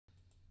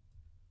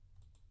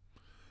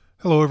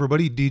Hello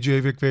everybody, DJ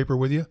Vic Vapor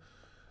with you.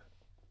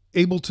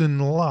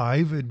 Ableton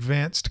Live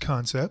Advanced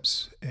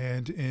Concepts,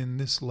 and in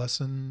this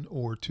lesson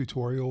or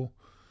tutorial,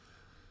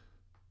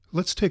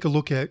 let's take a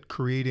look at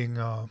creating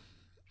a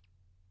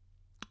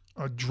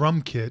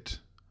drum kit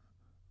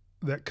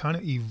that kind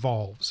of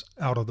evolves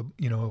out of the,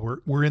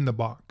 we're in the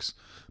box.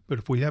 But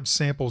if we have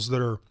samples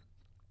that are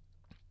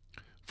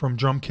from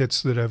drum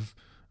kits that have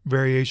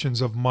variations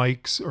of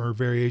mics or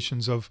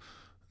variations of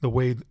the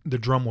way the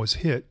drum was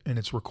hit and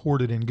it's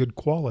recorded in good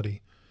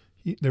quality,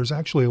 there's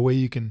actually a way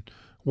you can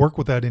work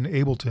with that in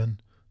Ableton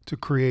to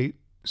create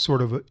sort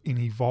of an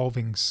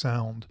evolving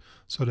sound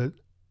so that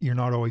you're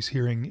not always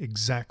hearing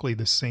exactly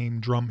the same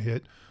drum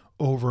hit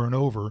over and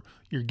over.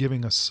 You're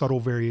giving a subtle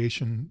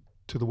variation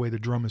to the way the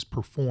drum is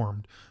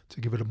performed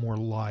to give it a more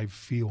live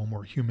feel, a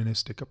more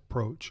humanistic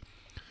approach.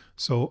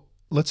 So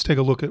let's take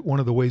a look at one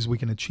of the ways we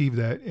can achieve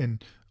that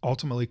and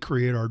ultimately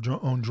create our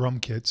own drum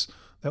kits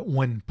that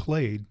when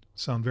played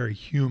sound very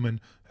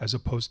human as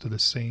opposed to the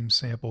same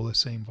sample, the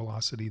same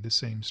velocity, the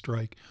same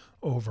strike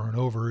over and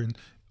over, and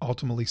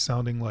ultimately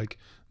sounding like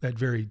that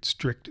very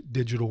strict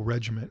digital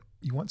regiment.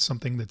 You want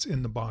something that's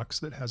in the box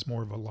that has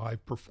more of a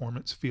live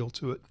performance feel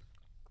to it.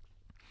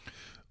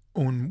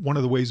 And one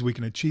of the ways we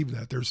can achieve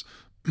that, there's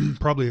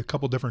probably a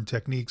couple different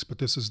techniques, but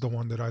this is the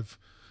one that I've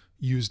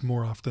used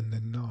more often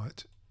than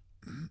not.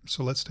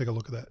 So let's take a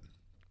look at that.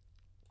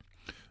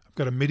 I've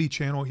got a MIDI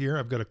channel here,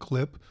 I've got a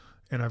clip,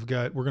 and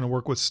we're going to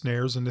work with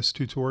snares in this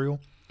tutorial.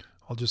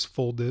 I'll just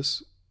fold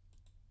this.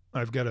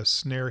 I've got a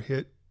snare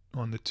hit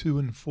on the 2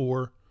 and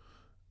 4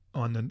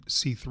 on the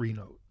C3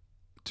 note.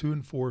 2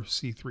 and 4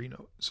 C3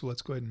 note. So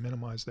let's go ahead and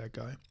minimize that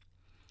guy.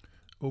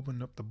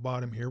 Open up the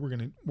bottom here. We're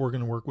going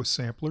to work with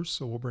samplers,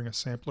 so we'll bring a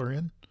sampler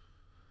in.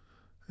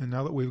 And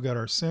now that we've got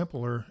our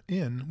sampler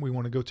in, we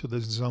want to go to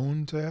the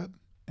zone tab,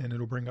 and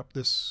it'll bring up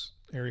this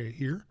area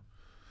here.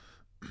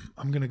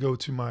 I'm going to go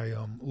to my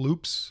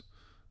loops.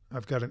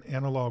 I've got an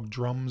analog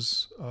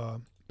drums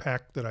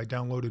pack that I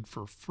downloaded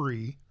for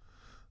free.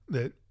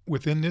 That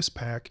within this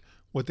pack,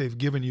 what they've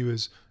given you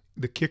is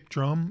the kick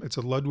drum. It's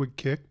a Ludwig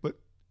kick, but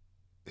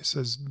it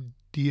says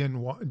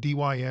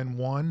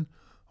DYN1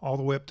 all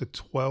the way up to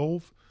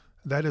 12.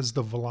 That is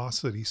the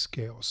velocity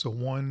scale. So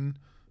 1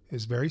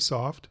 is very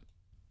soft,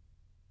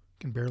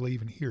 can barely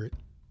even hear it,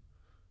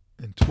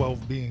 and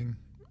 12 being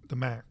the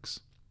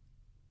max.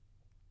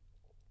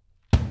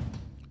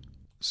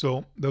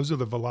 So those are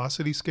the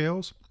velocity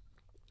scales.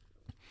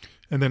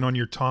 And then on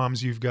your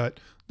toms, you've got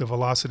the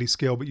velocity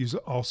scale, but you've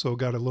also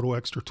got a little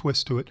extra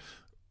twist to it.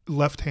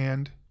 Left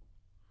hand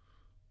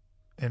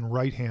and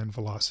right hand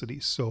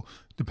velocities. So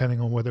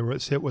depending on whether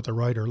it's hit with the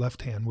right or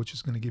left hand, which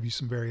is going to give you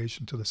some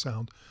variation to the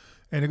sound.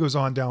 And it goes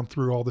on down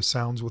through all the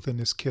sounds within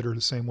this kit are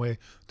the same way,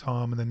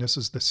 tom. And then this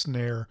is the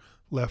snare,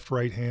 left,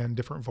 right hand,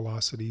 different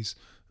velocities.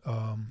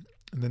 And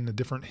then the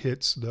different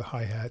hits, the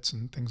hi-hats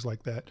and things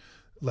like that,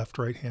 left,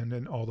 right hand,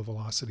 and all the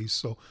velocities.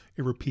 So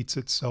it repeats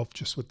itself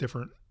just with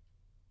different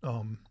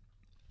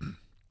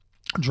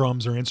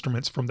drums or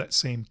instruments from that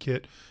same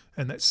kit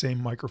and that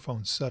same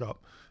microphone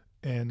setup.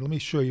 And let me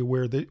show you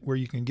where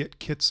you can get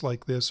kits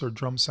like this or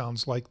drum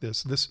sounds like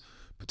this. This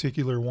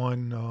particular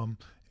one,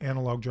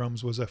 Analog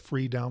Drums, was a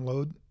free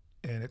download,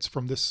 and it's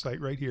from this site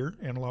right here,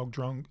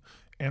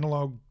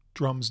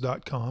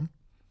 analogdrums.com,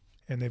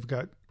 and they've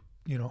got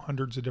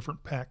hundreds of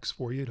different packs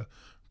for you to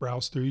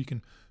browse through. You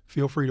can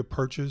feel free to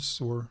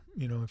purchase, or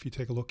if you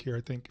take a look here,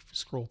 I think if you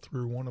scroll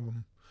through one of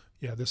them,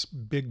 yeah, this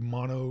big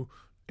mono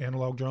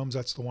analog drums,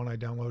 that's the one I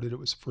downloaded. It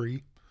was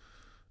free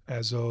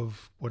as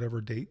of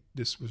whatever date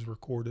this was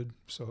recorded,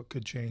 so it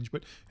could change.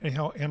 But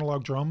anyhow,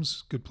 Analog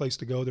Drums, good place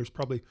to go. There's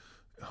probably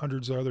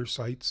hundreds of other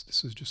sites.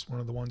 This is just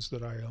one of the ones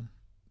that I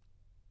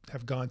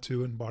have gone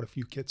to and bought a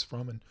few kits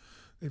from, and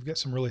they've got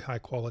some really high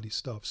quality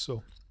stuff.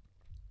 So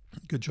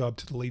good job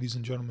to the ladies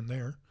and gentlemen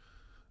there.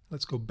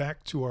 Let's go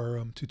back to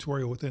our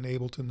tutorial within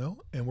Ableton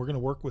though, and we're going to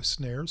work with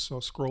snares. So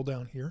I'll scroll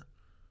down here,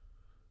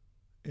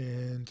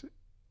 and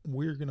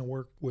we're going to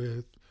work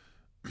with,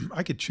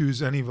 I could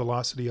choose any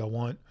velocity I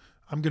want.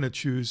 I'm going to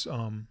choose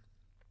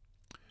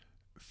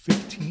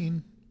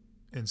 15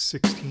 and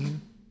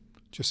 16,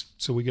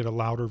 just so we get a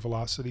louder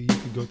velocity. You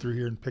can go through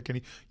here and pick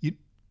any.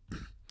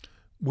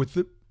 With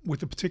the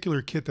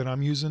particular kit that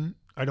I'm using,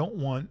 I don't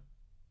want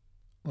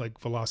like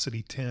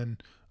velocity 10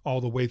 all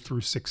the way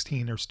through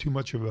 16. There's too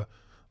much of a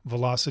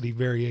velocity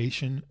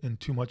variation and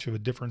too much of a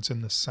difference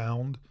in the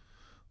sound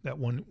that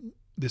when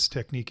this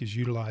technique is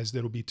utilized,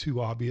 it'll be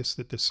too obvious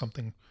that there's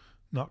something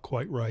not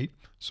quite right.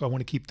 So I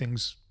want to keep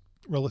things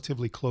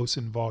relatively close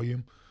in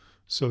volume.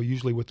 So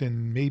usually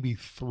within maybe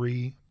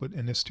 3, but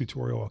in this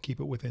tutorial, I'll keep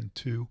it within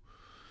 2.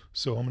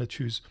 So I'm going to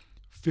choose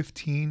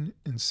 15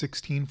 and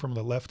 16 from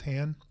the left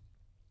hand,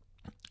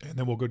 and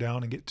then we'll go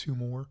down and get 2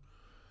 more.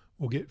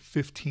 We'll get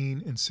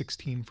 15 and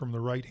 16 from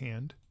the right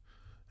hand,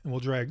 and we'll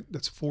drag,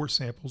 that's 4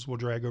 samples, we'll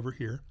drag over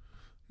here.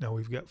 Now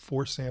we've got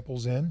 4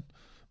 samples in,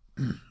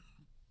 and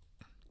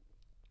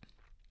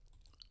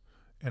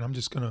I'm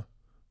just going to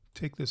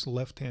take this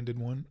left-handed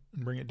one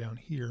and bring it down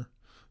here.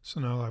 So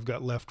now I've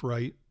got left,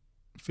 right,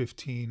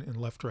 15 and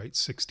left, right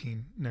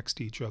 16 next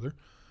to each other.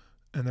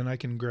 And then I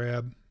can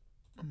grab,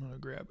 I'm going to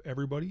grab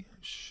everybody,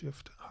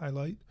 shift,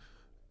 highlight,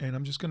 and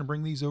I'm just going to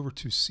bring these over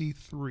to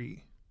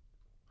C3.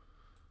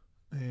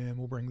 And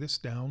we'll bring this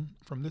down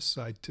from this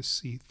side to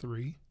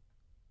C3.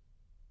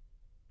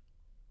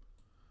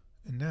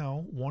 And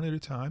now, one at a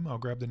time, I'll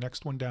grab the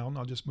next one down.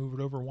 I'll just move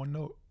it over one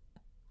note.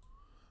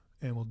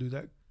 And we'll do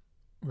that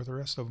with the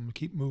rest of them.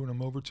 Keep moving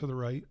them over to the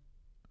right.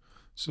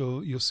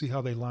 So you'll see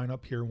how they line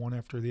up here, one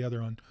after the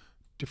other on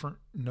different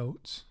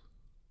notes.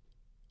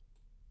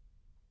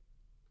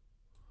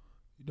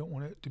 You don't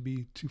want it to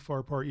be too far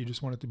apart. You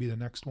just want it to be the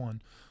next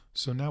one.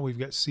 So now we've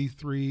got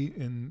C3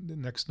 and the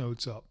next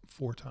note's up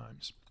 4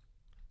 times.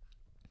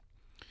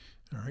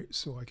 All right,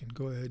 so I can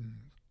go ahead and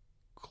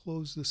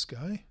close this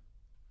guy.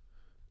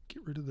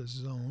 Get rid of the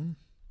zone.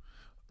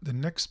 The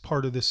next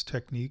part of this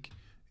technique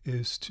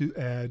is to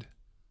add,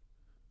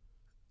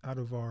 out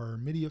of our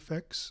MIDI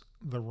effects,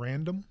 the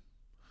random.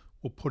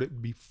 We'll put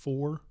it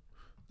before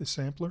the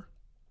sampler.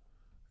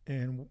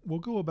 And we'll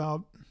go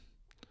about,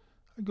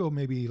 I go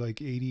maybe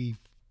like 80,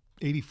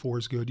 84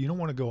 is good. You don't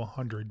want to go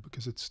 100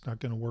 because it's not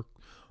going to work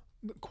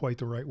quite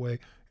the right way.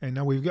 And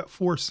now we've got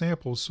 4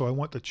 samples, so I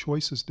want the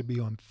choices to be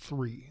on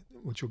 3,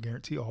 which will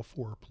guarantee all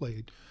 4 are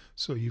played.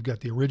 So you've got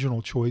the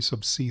original choice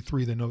of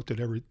C3, the note that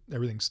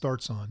everything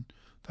starts on.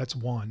 That's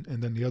 1,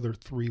 and then the other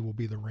 3 will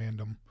be the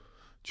random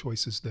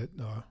choices that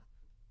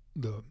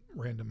the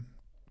random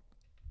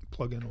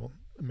plugin will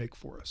make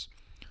for us.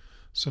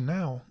 So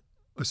now,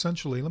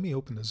 essentially, let me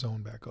open the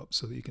zone back up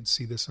so that you can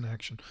see this in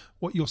action.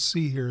 What you'll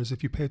see here is,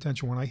 if you pay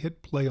attention, when I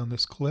hit play on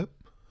this clip,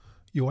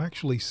 you'll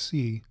actually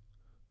see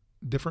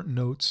different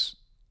notes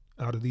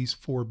out of these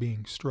 4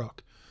 being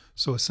struck.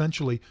 So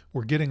essentially,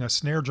 we're getting a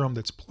snare drum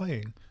that's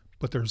playing,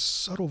 but there's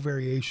subtle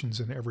variations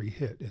in every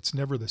hit. It's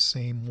never the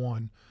same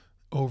one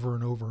over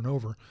and over and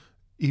over.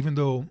 Even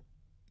though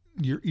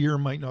your ear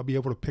might not be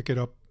able to pick it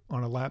up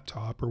on a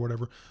laptop or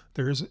whatever,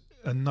 there is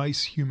a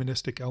nice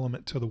humanistic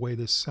element to the way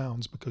this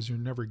sounds, because you're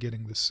never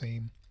getting the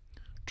same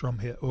drum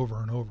hit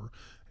over and over,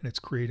 and it's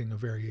creating a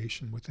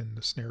variation within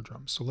the snare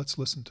drum. So let's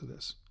listen to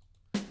this.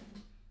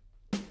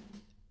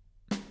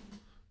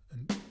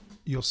 And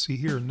you'll see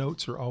here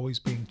notes are always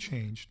being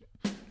changed.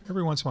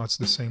 Every once in a while it's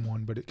the same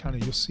one, but it kind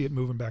of, you'll see it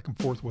moving back and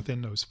forth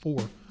within those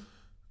 4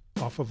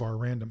 off of our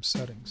random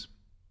settings.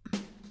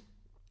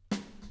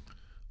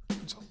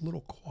 It's a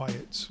little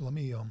quiet, so let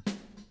me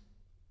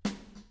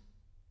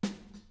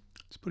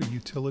let's put a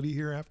utility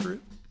here after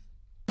it.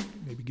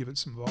 Maybe give it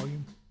some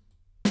volume.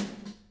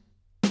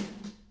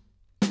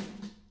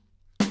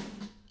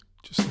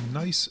 Just a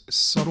nice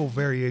subtle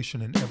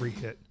variation in every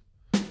hit.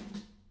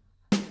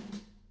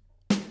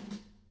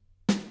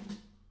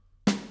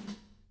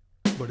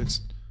 But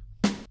it's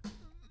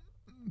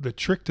the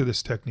trick to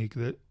this technique,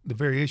 that the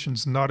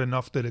variation's not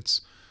enough that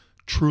it's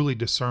truly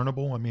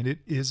discernible. I mean, it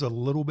is a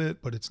little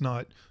bit, but it's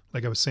not,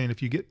 like I was saying,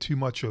 if you get too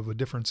much of a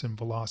difference in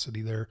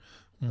velocity there,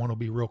 one will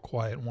be real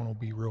quiet, one will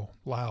be real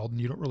loud,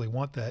 and you don't really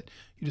want that.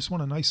 You just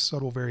want a nice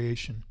subtle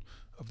variation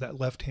of that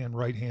left hand,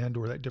 right hand,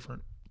 or that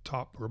different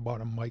top or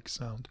bottom mic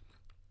sound.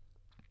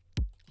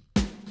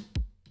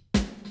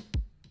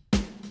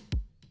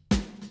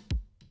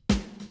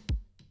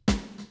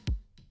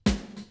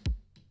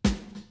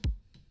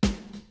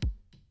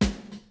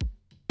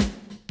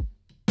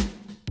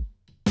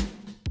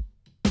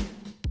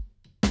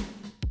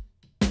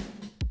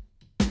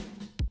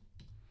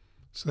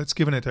 So that's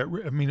giving it that,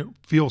 I mean, it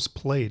feels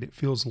played, it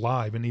feels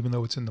live, and even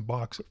though it's in the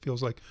box, it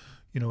feels like,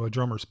 you know, a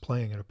drummer's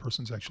playing it, a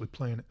person's actually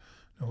playing it.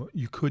 Now, what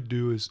you could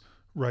do is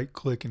right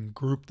click and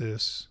group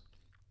this,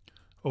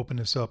 open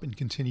this up, and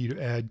continue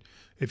to add,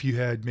 if you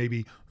had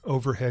maybe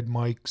overhead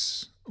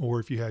mics,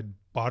 or if you had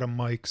bottom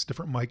mics,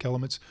 different mic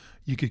elements,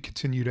 you could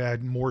continue to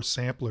add more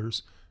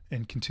samplers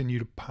and continue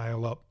to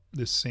pile up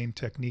this same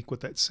technique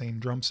with that same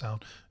drum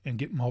sound and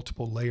get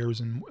multiple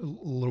layers and a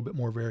little bit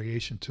more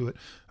variation to it.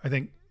 I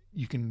think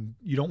you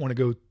don't want to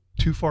go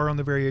too far on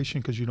the variation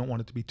because you don't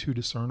want it to be too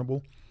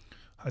discernible.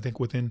 I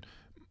think within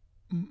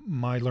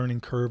my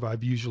learning curve, I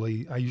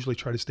usually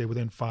try to stay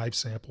within 5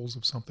 samples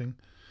of something,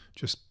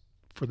 just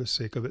for the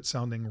sake of it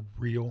sounding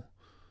real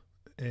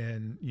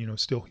and, you know,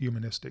 still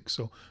humanistic.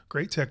 So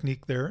great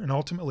technique there. And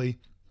ultimately,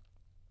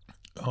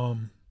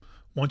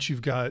 once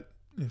you've got,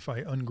 if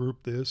I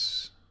ungroup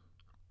this,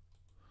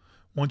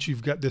 once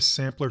you've got this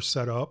sampler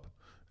set up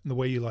in the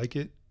way you like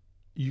it,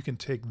 you can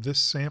take this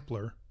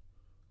sampler,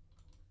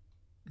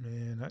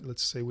 and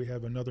let's say we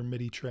have another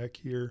MIDI track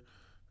here,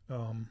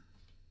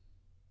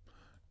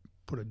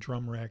 put a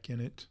drum rack in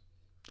it.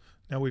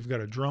 Now we've got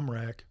a drum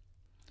rack.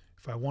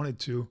 If I wanted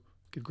to,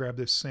 I could grab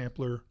this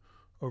sampler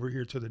over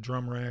here to the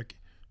drum rack,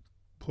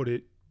 put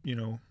it, you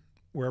know,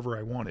 wherever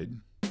I wanted.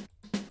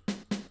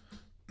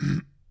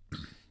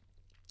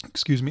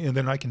 Excuse me. And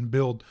then I can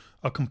build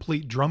a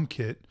complete drum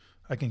kit.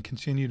 I can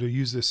continue to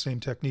use this same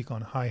technique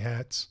on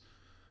hi-hats,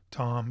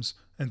 toms,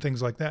 and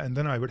things like that. And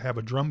then I would have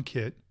a drum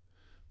kit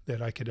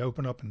that I could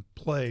open up and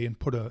play and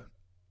put a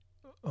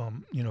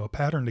you know, a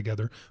pattern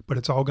together, but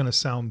it's all going to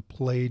sound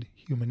played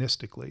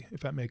humanistically,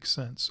 if that makes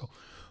sense. So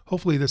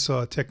hopefully this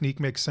technique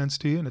makes sense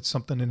to you and it's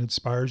something that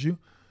inspires you.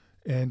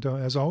 And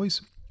as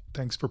always,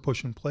 thanks for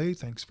pushing play.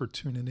 Thanks for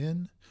tuning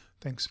in.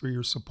 Thanks for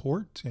your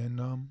support,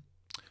 and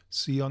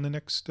see you on the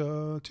next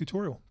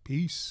tutorial.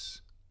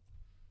 Peace.